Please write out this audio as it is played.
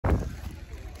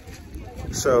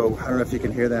So I don't know if you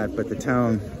can hear that, but the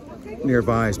town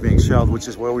nearby is being shelled, which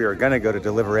is where we were going to go to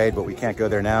deliver aid, but we can't go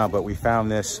there now. But we found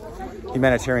this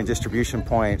humanitarian distribution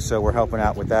point, so we're helping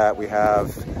out with that. We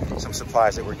have some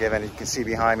supplies that we're given. You can see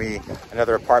behind me,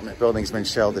 another apartment building's been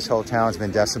shelled. This whole town's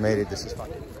been decimated. This is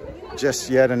just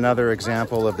yet another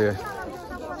example of the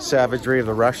savagery of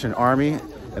the Russian army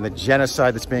and the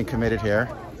genocide that's being committed here.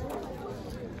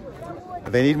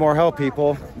 They need more help,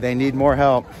 people. They need more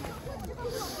help.